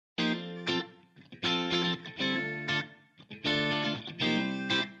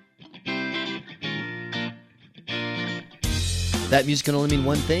That music can only mean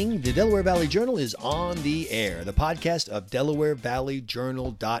one thing. The Delaware Valley Journal is on the air, the podcast of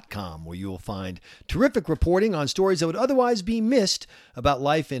DelawareValleyJournal.com, where you will find terrific reporting on stories that would otherwise be missed about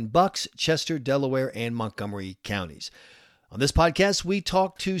life in Bucks, Chester, Delaware, and Montgomery counties. On this podcast, we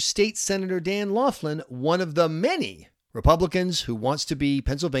talk to State Senator Dan Laughlin, one of the many Republicans who wants to be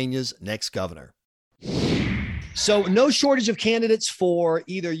Pennsylvania's next governor. So no shortage of candidates for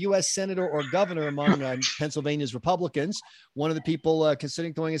either U.S. Senator or governor among Pennsylvania's Republicans. One of the people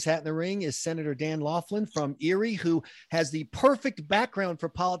considering throwing his hat in the ring is Senator Dan Laughlin from Erie, who has the perfect background for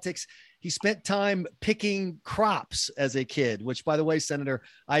politics. He spent time picking crops as a kid, which, by the way, Senator,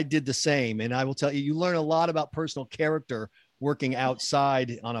 I did the same. And I will tell you, you learn a lot about personal character working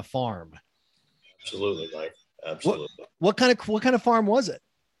outside on a farm. Absolutely, Mike. Absolutely. What kind of farm was it?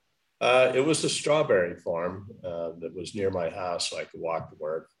 It was a strawberry farm that was near my house, so I could walk to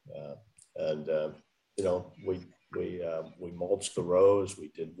work. We mulched the rows. We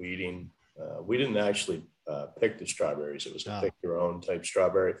did weeding. We didn't actually pick the strawberries. It was a pick your own type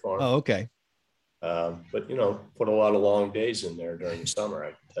strawberry farm. Oh, okay. But put a lot of long days in there during the summer. I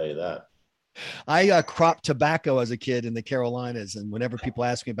can tell you that. I cropped tobacco as a kid in the Carolinas. And whenever people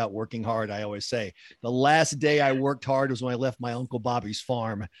ask me about working hard, I always say the last day I worked hard was when I left my Uncle Bobby's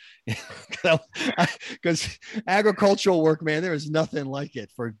farm. Because agricultural work, man, there is nothing like it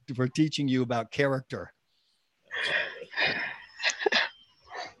for teaching you about character.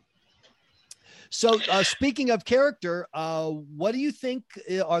 So speaking of character, what do you think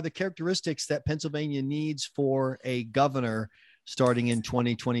are the characteristics that Pennsylvania needs for a governor starting in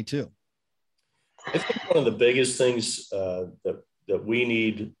 2022? I think one of the biggest things that we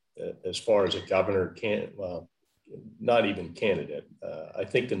need as far as a governor not even candidate. I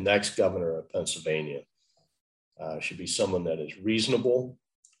think the next governor of Pennsylvania should be someone that is reasonable,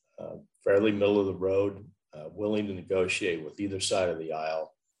 fairly middle of the road, willing to negotiate with either side of the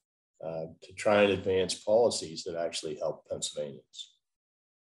aisle to try and advance policies that actually help Pennsylvanians.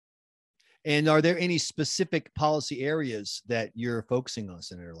 And are there any specific policy areas that you're focusing on,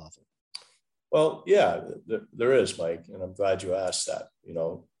 Senator Laughlin? Well, yeah, there is, Mike, and I'm glad you asked that.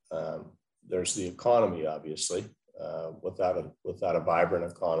 There's the economy, obviously. Without a vibrant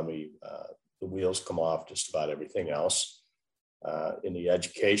economy, the wheels come off just about everything else. In the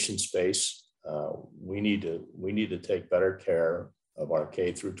education space, we need to take better care of our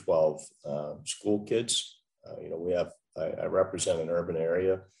K through 12 school kids. I represent an urban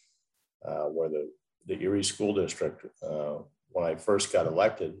area where the Erie School District, when I first got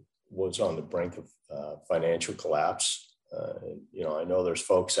elected, was on the brink of financial collapse. I know there's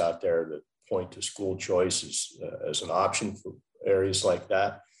folks out there that point to school choice as an option for areas like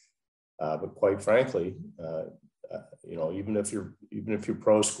that. But quite frankly, even if you're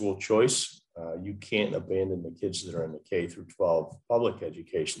pro school choice, you can't abandon the kids that are in the K through 12 public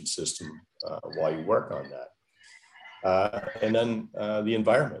education system while you work on that. And then the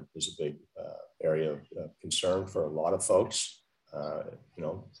environment is a big area of concern for a lot of folks.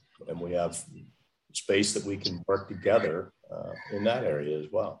 And we have space that we can work together in that area as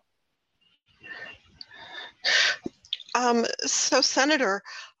well. So, Senator,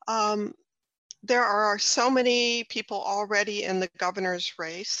 there are so many people already in the governor's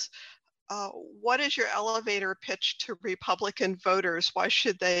race. What is your elevator pitch to Republican voters? Why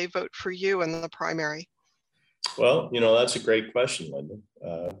should they vote for you in the primary? Well, that's a great question, Linda.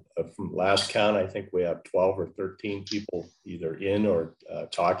 From last count, I think we have 12 or 13 people either in or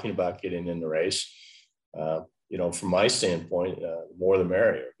talking about getting in the race. From my standpoint, the more the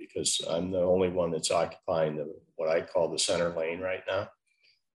merrier, because I'm the only one that's occupying what I call the center lane right now.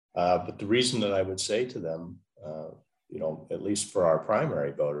 But the reason that I would say to them, at least for our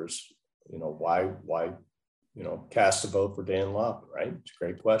primary voters, why cast a vote for Dan Laughlin, right? It's a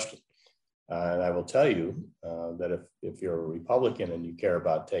great question. And I will tell you that if you're a Republican and you care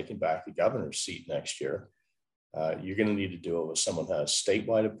about taking back the governor's seat next year, you're going to need to do it with someone who has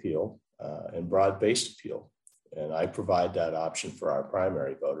statewide appeal and broad-based appeal. And I provide that option for our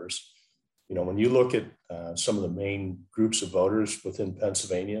primary voters. When you look at some of the main groups of voters within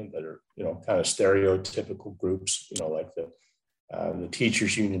Pennsylvania that are, kind of stereotypical groups, like the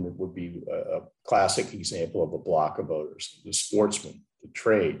teachers union would be a classic example of a block of voters, the sportsmen, the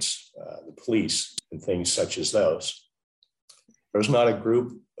trades, the police, and things such as those. There's not a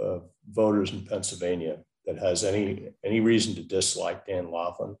group of voters in Pennsylvania that has any reason to dislike Dan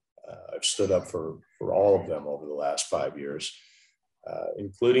Laughlin. I've stood up for all of them over the last 5 years,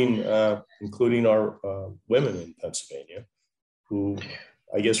 including our women in Pennsylvania, who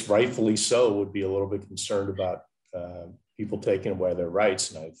I guess rightfully so would be a little bit concerned about people taking away their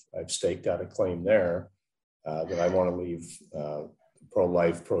rights. And I've staked out a claim there that I want to leave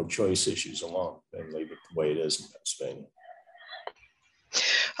pro-life, pro-choice issues alone and leave it the way it is in Pennsylvania.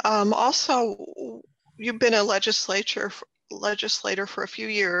 Also, you've been a legislator for a few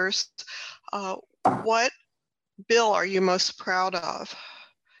years. What bill are you most proud of?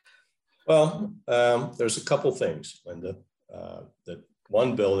 Well, there's a couple things, Linda. That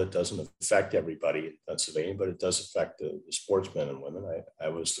one bill that doesn't affect everybody in Pennsylvania, but it does affect the sportsmen and women. I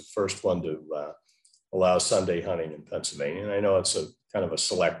was the first one to allow Sunday hunting in Pennsylvania. And I know it's a kind of a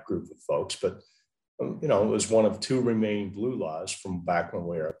select group of folks, but it was one of two remaining blue laws from back when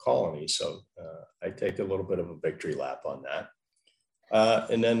we were a colony. So I take a little bit of a victory lap on that.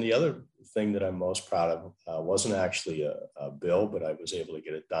 And then the other thing that I'm most proud of wasn't actually a bill, but I was able to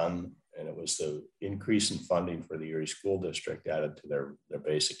get it done. And it was the increase in funding for the Erie School District added to their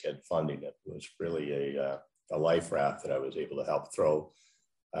basic ed funding. It was really a life raft that I was able to help throw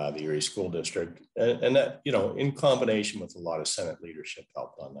the Erie School District. And that, in combination with a lot of Senate leadership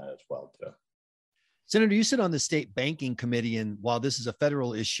helped on that as well, too. Senator, you sit on the state banking committee, and while this is a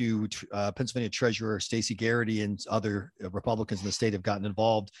federal issue, Pennsylvania Treasurer Stacey Garrity and other Republicans in the state have gotten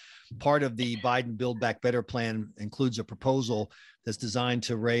involved. Part of the Biden Build Back Better plan includes a proposal that's designed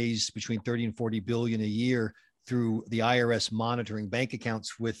to raise between 30 and 40 billion a year through the IRS monitoring bank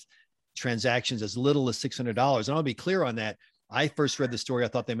accounts with transactions as little as $600. And I'll be clear on that. I first read the story, I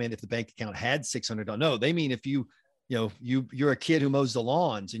thought they meant if the bank account had $600. No, they mean if you're a kid who mows the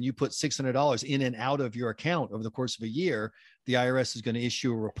lawns and you put $600 in and out of your account over the course of a year, the IRS is going to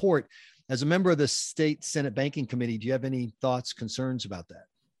issue a report. As a member of the state Senate Banking Committee, do you have any thoughts, concerns about that?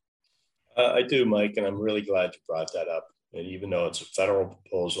 I do, Mike, and I'm really glad you brought that up. And even though it's a federal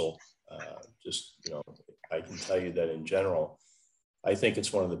proposal, I can tell you that in general, I think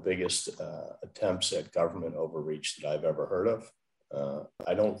it's one of the biggest attempts at government overreach that I've ever heard of.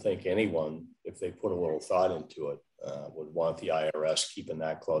 I don't think anyone, if they put a little thought into it, would want the IRS keeping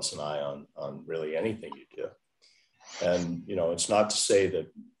that close an eye on really anything you do. And, it's not to say that,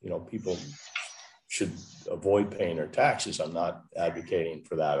 people should avoid paying their taxes. I'm not advocating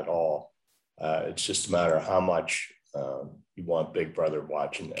for that at all. It's just a matter of how much you want Big Brother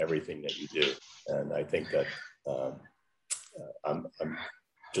watching everything that you do. And I think that I'm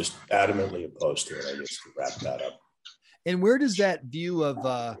just adamantly opposed to it. I just wrap that up. And where does that view of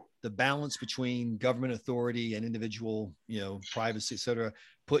the balance between government authority and individual, privacy, et cetera,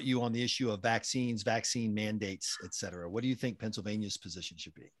 put you on the issue of vaccines, vaccine mandates, et cetera? What do you think Pennsylvania's position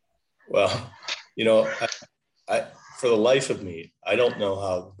should be? Well, I for the life of me, I don't know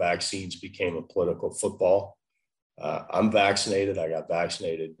how vaccines became a political football. I'm vaccinated. I got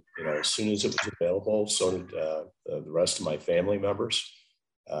vaccinated, as soon as it was available. So did the rest of my family members,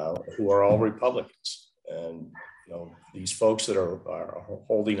 who are all Republicans. And these folks that are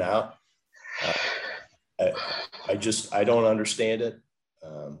holding out, I don't understand it.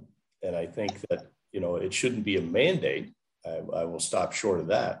 And I think that, it shouldn't be a mandate. I will stop short of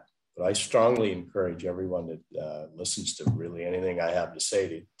that. But I strongly encourage everyone that listens to really anything I have to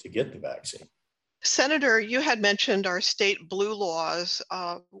say to get the vaccine. Senator, you had mentioned our state blue laws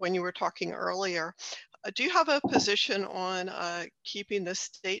when you were talking earlier. Do you have a position on keeping the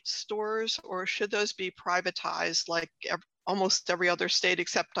state stores, or should those be privatized like almost every other state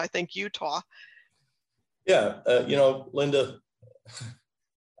except, I think, Utah? Yeah, Linda,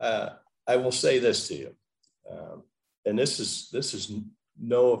 I will say this to you, and this is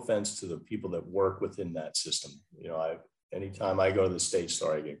no offense to the people that work within that system. Anytime I go to the state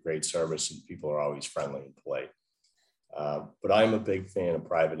store, I get great service and people are always friendly and polite. But I'm a big fan of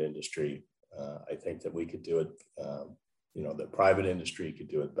private industry. I think that we could do it, the private industry could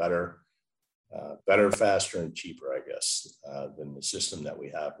do it better, faster, and cheaper, I guess, than the system that we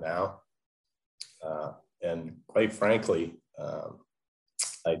have now. And quite frankly,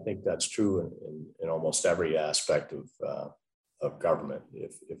 I think that's true in almost every aspect of government.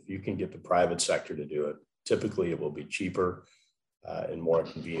 If you can get the private sector to do it, typically it will be cheaper and more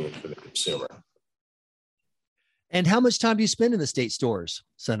convenient for the consumer. And how much time do you spend in the state stores,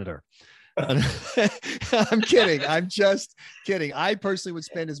 Senator? I'm kidding. I'm just kidding. I personally would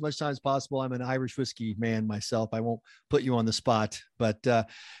spend as much time as possible. I'm an Irish whiskey man myself. I won't put you on the spot, but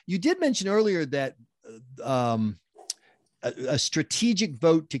you did mention earlier that a strategic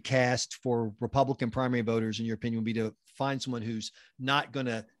vote to cast for Republican primary voters, in your opinion, would be to find someone who's not going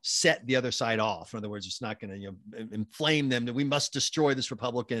to set the other side off. In other words, it's not going to inflame them that we must destroy this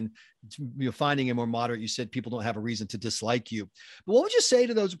Republican. Finding a more moderate, you said people don't have a reason to dislike you. But what would you say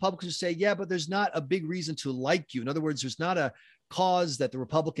to those Republicans who say, yeah, but there's not a big reason to like you? In other words, there's not a cause that the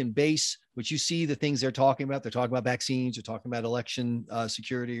Republican base, which you see the things they're talking about vaccines, they're talking about election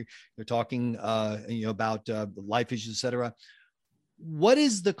security, they're talking about life issues, et cetera. What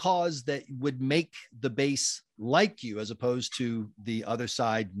is the cause that would make the base like you as opposed to the other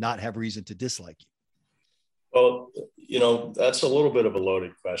side not have reason to dislike you? Well, that's a little bit of a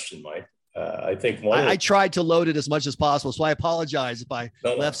loaded question, Mike. I think I tried to load it as much as possible, so I apologize if I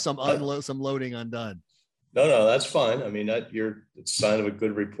left some loading undone. No, that's fine. I mean, it's a sign of a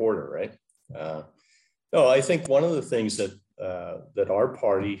good reporter, right? No, I think one of the things that our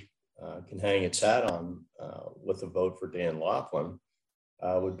party can hang its hat on with a vote for Dan Laughlin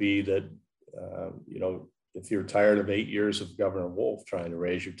would be that, if you're tired of 8 years of Governor Wolf trying to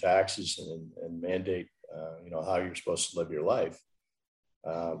raise your taxes and mandate, how you're supposed to live your life,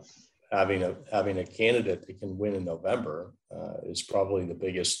 having a candidate that can win in November is probably the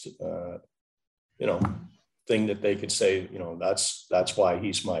biggest, thing that they could say, that's why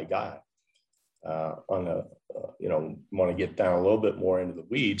he's my guy. Want to get down a little bit more into the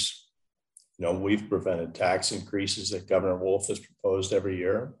weeds. We've prevented tax increases that Governor Wolf has proposed every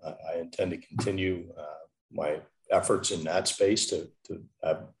year. I intend to continue my efforts in that space to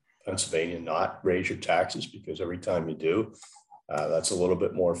have Pennsylvania not raise your taxes, because every time you do, that's a little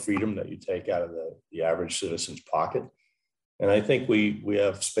bit more freedom that you take out of the average citizen's pocket. And I think we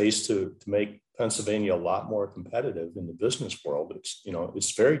have space to make Pennsylvania a lot more competitive in the business world.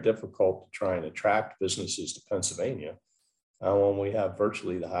 It's very difficult to try and attract businesses to Pennsylvania when we have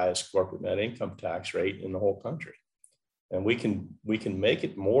virtually the highest corporate net income tax rate in the whole country. And we can make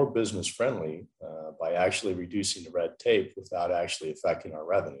it more business friendly by actually reducing the red tape without actually affecting our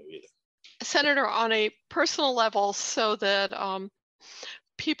revenue either. Senator, on a personal level, so that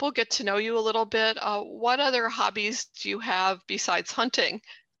people get to know you a little bit, what other hobbies do you have besides hunting?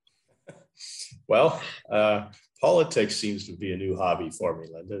 Well, politics seems to be a new hobby for me,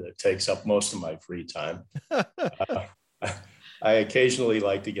 Linda. It takes up most of my free time. I occasionally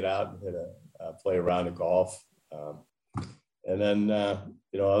like to get out and play a round of golf. And then,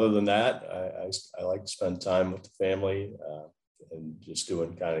 other than that, I like to spend time with the family and just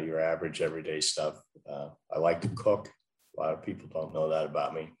doing kind of your average everyday stuff. I like to cook. A lot of people don't know that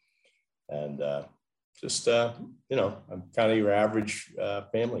about me. And I'm kind of your average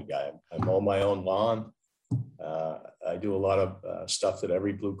family guy. I mow my own lawn. I do a lot of stuff that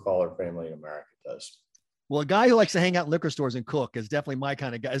every blue collar family in America does. Well, a guy who likes to hang out in liquor stores and cook is definitely my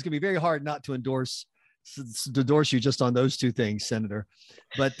kind of guy. It's going to be very hard not to endorse you just on those two things, Senator.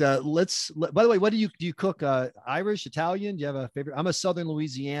 But by the way, what do you cook? Irish, Italian? Do you have a favorite? I'm a Southern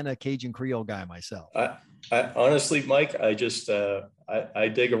Louisiana Cajun Creole guy myself. I honestly, Mike, I just I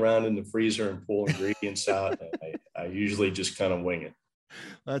dig around in the freezer and pull ingredients out. I usually just kind of wing it.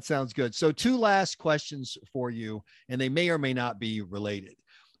 That sounds good. So 2 last questions for you, and they may or may not be related.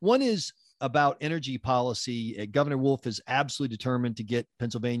 One is about energy policy. Governor Wolf is absolutely determined to get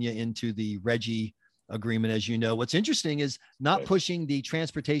Pennsylvania into the RGGI agreement, as you know. What's interesting is not pushing the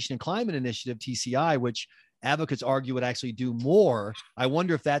Transportation and Climate Initiative, TCI, which advocates argue would actually do more. I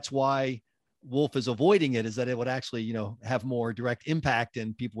wonder if that's why Wolf is avoiding it, is that it would actually, have more direct impact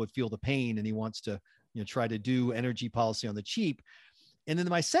and people would feel the pain, and he wants to, try to do energy policy on the cheap. And then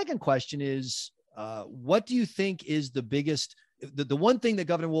my second question is, what do you think is the biggest, the one thing that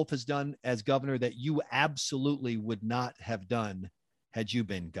Governor Wolf has done as governor that you absolutely would not have done had you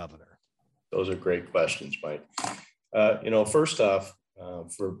been governor? Those are great questions, Mike. First off,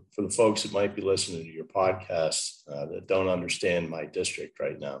 for the folks that might be listening to your podcast that don't understand my district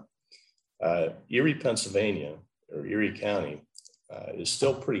right now, Erie, Pennsylvania, or Erie County, is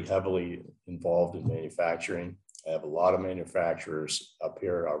still pretty heavily involved in manufacturing. I have a lot of manufacturers up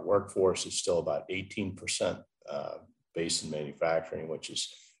here. Our workforce is still about 18% based in manufacturing, which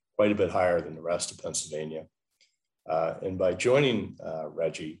is quite a bit higher than the rest of Pennsylvania. And by joining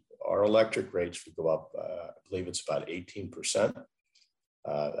RGGI, our electric rates would go up, I believe it's about 18%.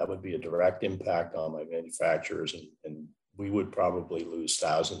 That would be a direct impact on my manufacturers, and we would probably lose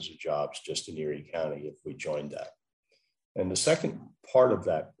thousands of jobs just in Erie County if we joined that. And the second part of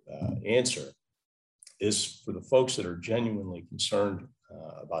that answer is for the folks that are genuinely concerned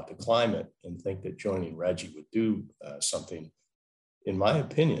about the climate and think that joining RGGI would do something. In my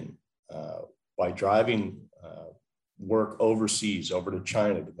opinion, by driving work overseas, over to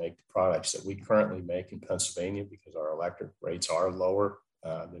China to make the products that we currently make in Pennsylvania, because our electric rates are lower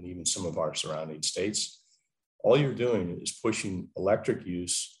than even some of our surrounding states, all you're doing is pushing electric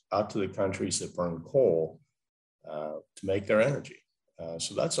use out to the countries that burn coal to make their energy.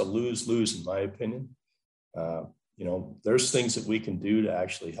 So that's a lose-lose in my opinion. There's things that we can do to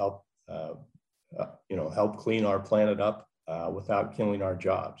actually help, help clean our planet up. without killing our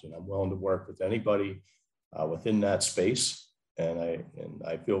jobs. And I'm willing to work with anybody within that space. And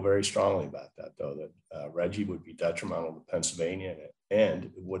I feel very strongly about that, though, that Reggie would be detrimental to Pennsylvania and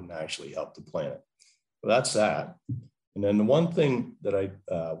it wouldn't actually help the planet. So that's that. And then the one thing that I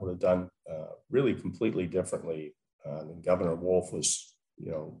would have done really completely differently than Governor Wolf was,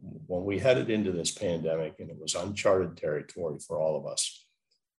 when we headed into this pandemic and it was uncharted territory for all of us,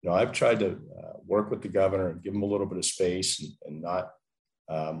 I've tried to work with the governor and give him a little bit of space and not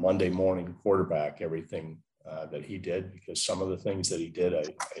Monday morning quarterback everything that he did, because some of the things that he did,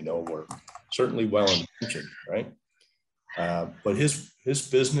 I know were certainly well-intentioned, right? But his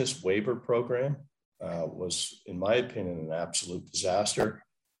business waiver program was, in my opinion, an absolute disaster.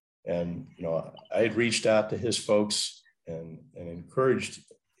 And, I had reached out to his folks and encouraged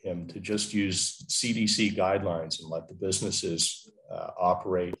him to just use CDC guidelines and let the businesses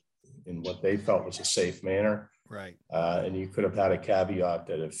operate in what they felt was a safe manner. Right. And you could have had a caveat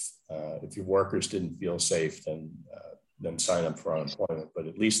that if your workers didn't feel safe, then sign up for unemployment. But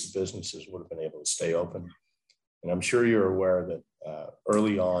at least the businesses would have been able to stay open. And I'm sure you're aware that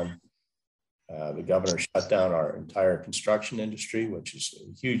early on, the governor shut down our entire construction industry, which is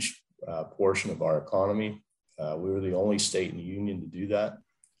a huge portion of our economy. We were the only state in the union to do that.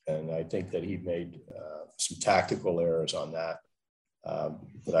 And I think that he made some tactical errors on that.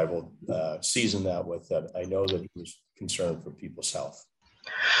 But I will season that with that. I know that he was concerned for people's health.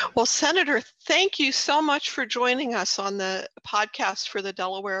 Well, Senator, thank you so much for joining us on the podcast for the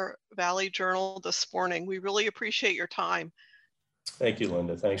Delaware Valley Journal this morning. We really appreciate your time. Thank you,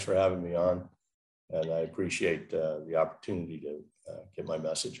 Linda. Thanks for having me on. And I appreciate the opportunity to get my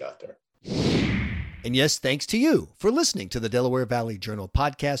message out there. And yes, thanks to you for listening to the Delaware Valley Journal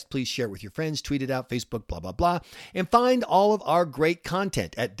podcast. Please share it with your friends, tweet it out, Facebook, blah, blah, blah. And find all of our great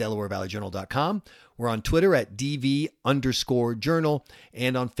content at DelawareValleyJournal.com. We're on Twitter at DV_Journal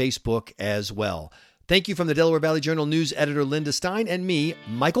and on Facebook as well. Thank you from the Delaware Valley Journal news editor, Linda Stein, and me,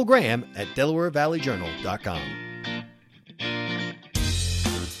 Michael Graham at DelawareValleyJournal.com.